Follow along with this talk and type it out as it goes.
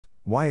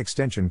why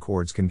extension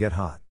cords can get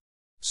hot.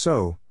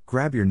 So,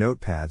 grab your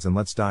notepads and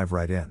let's dive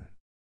right in.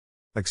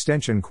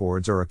 Extension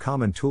cords are a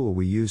common tool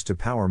we use to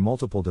power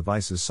multiple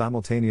devices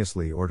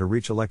simultaneously or to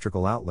reach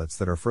electrical outlets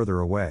that are further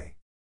away.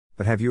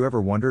 But have you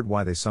ever wondered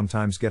why they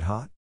sometimes get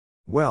hot?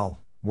 Well,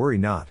 worry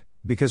not,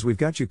 because we've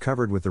got you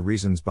covered with the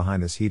reasons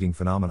behind this heating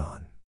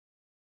phenomenon.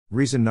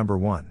 Reason number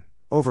 1.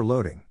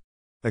 Overloading.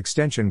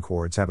 Extension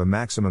cords have a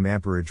maximum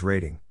amperage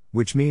rating,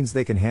 which means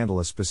they can handle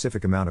a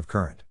specific amount of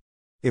current.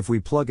 If we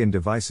plug in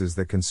devices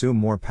that consume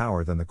more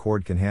power than the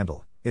cord can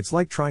handle, it's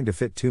like trying to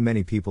fit too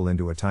many people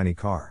into a tiny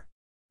car.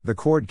 The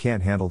cord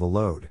can't handle the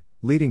load,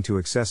 leading to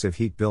excessive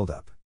heat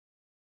buildup.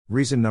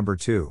 Reason number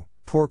 2.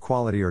 Poor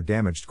quality or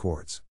damaged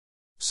cords.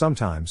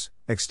 Sometimes,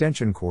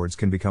 extension cords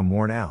can become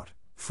worn out,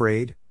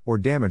 frayed, or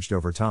damaged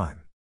over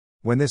time.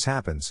 When this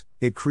happens,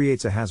 it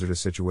creates a hazardous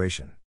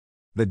situation.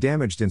 The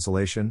damaged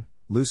insulation,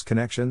 loose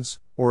connections,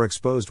 or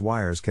exposed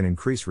wires can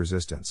increase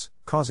resistance,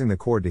 causing the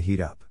cord to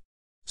heat up.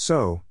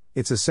 So,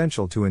 it's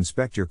essential to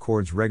inspect your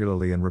cords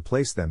regularly and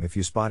replace them if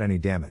you spot any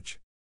damage.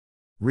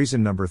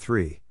 Reason number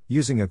 3.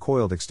 Using a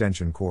coiled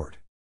extension cord.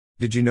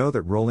 Did you know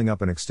that rolling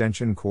up an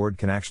extension cord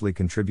can actually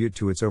contribute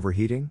to its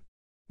overheating?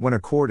 When a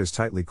cord is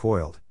tightly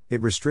coiled,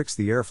 it restricts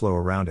the airflow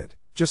around it,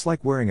 just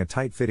like wearing a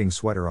tight-fitting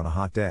sweater on a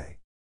hot day.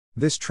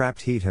 This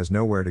trapped heat has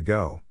nowhere to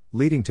go,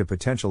 leading to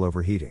potential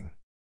overheating.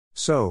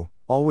 So,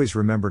 always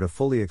remember to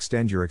fully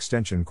extend your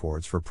extension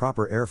cords for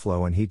proper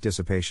airflow and heat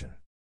dissipation.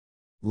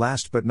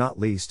 Last but not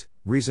least,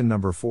 reason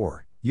number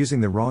 4,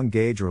 using the wrong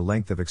gauge or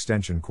length of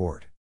extension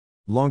cord.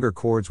 Longer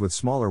cords with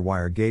smaller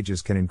wire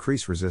gauges can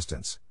increase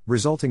resistance,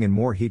 resulting in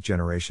more heat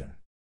generation.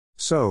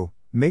 So,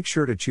 make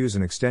sure to choose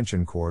an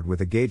extension cord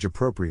with a gauge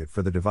appropriate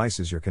for the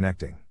devices you're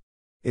connecting.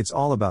 It's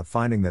all about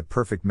finding that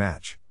perfect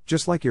match,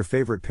 just like your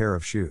favorite pair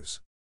of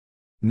shoes.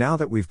 Now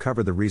that we've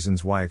covered the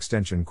reasons why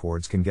extension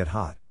cords can get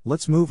hot,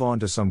 let's move on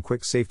to some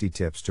quick safety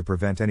tips to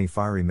prevent any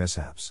fiery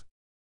mishaps.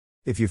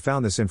 If you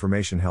found this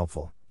information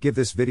helpful, give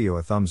this video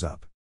a thumbs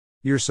up.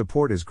 Your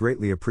support is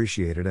greatly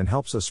appreciated and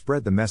helps us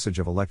spread the message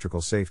of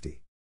electrical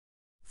safety.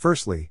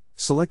 Firstly,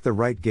 select the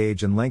right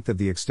gauge and length of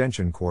the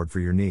extension cord for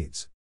your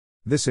needs.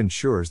 This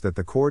ensures that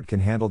the cord can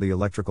handle the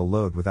electrical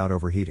load without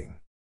overheating.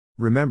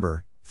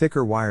 Remember,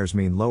 thicker wires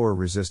mean lower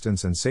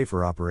resistance and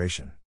safer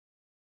operation.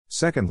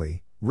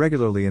 Secondly,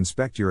 regularly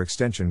inspect your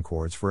extension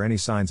cords for any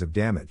signs of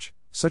damage,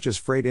 such as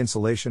frayed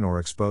insulation or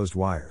exposed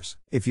wires.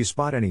 If you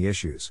spot any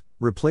issues,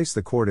 replace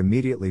the cord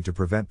immediately to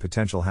prevent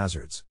potential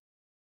hazards.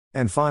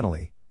 And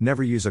finally,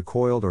 never use a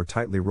coiled or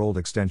tightly rolled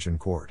extension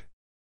cord.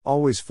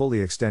 Always fully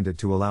extend it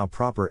to allow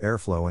proper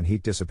airflow and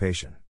heat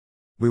dissipation.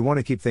 We want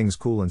to keep things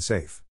cool and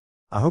safe.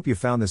 I hope you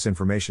found this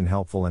information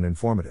helpful and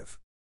informative.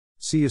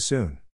 See you soon.